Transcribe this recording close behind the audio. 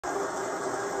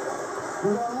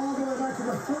We're going all the way back to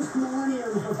the first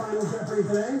millennium for Final Jeopardy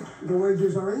today. The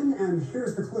wagers are in, and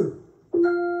here's the clue.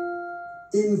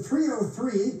 In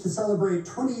 303, to celebrate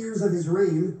 20 years of his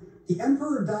reign, the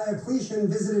Emperor Diocletian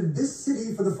visited this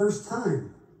city for the first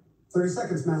time. 30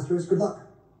 seconds, Masters. Good luck.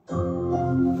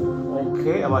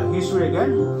 Okay, about history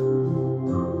again.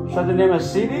 Shall the name a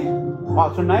city? Wow,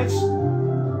 tonight's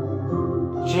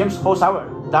James host hour.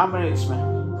 Dominates,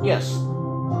 man. Yes.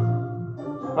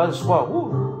 Let's score.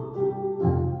 Woo.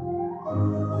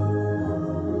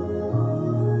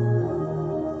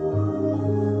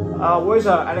 Where's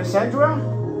Alexandria?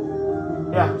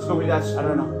 Yeah, let's go with that. I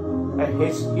don't know. I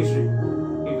hate history.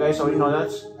 You guys already know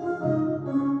that.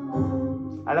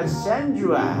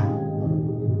 Alexandria.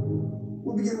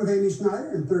 We'll begin with Amy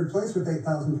Schneider in third place with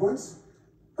 8,000 points.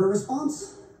 Her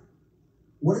response: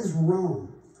 what is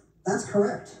Rome? That's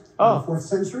correct. Oh. In the 4th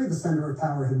century, the center of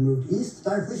power had moved east.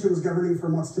 Diocletian was governing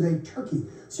from what's today Turkey.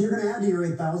 So you're going to add to your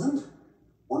 8,000.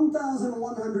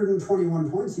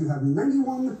 1,121 points. You have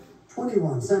 91-21.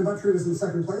 Sam Buttrey was in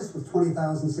second place with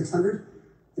 20,600.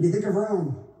 Did he think of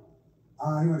Rome?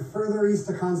 He went further east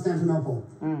to Constantinople.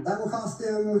 That will cost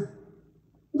him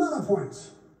not a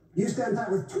point. You stand pat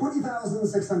with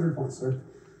 20,600 points, sir.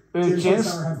 Jim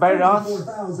had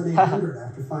 44,800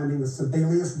 after finding the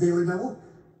Sibelius Daily Double.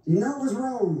 You know it was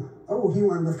Rome. Oh, he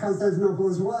went with Constantinople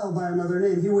as well by another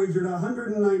name. He wagered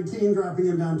 119, dropping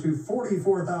him down to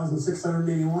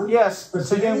 44,681. Yes, but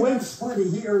so today wins. Plenty.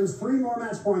 He earns 3 more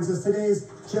match points as today's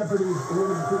Jeopardy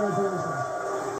winner. Congratulations.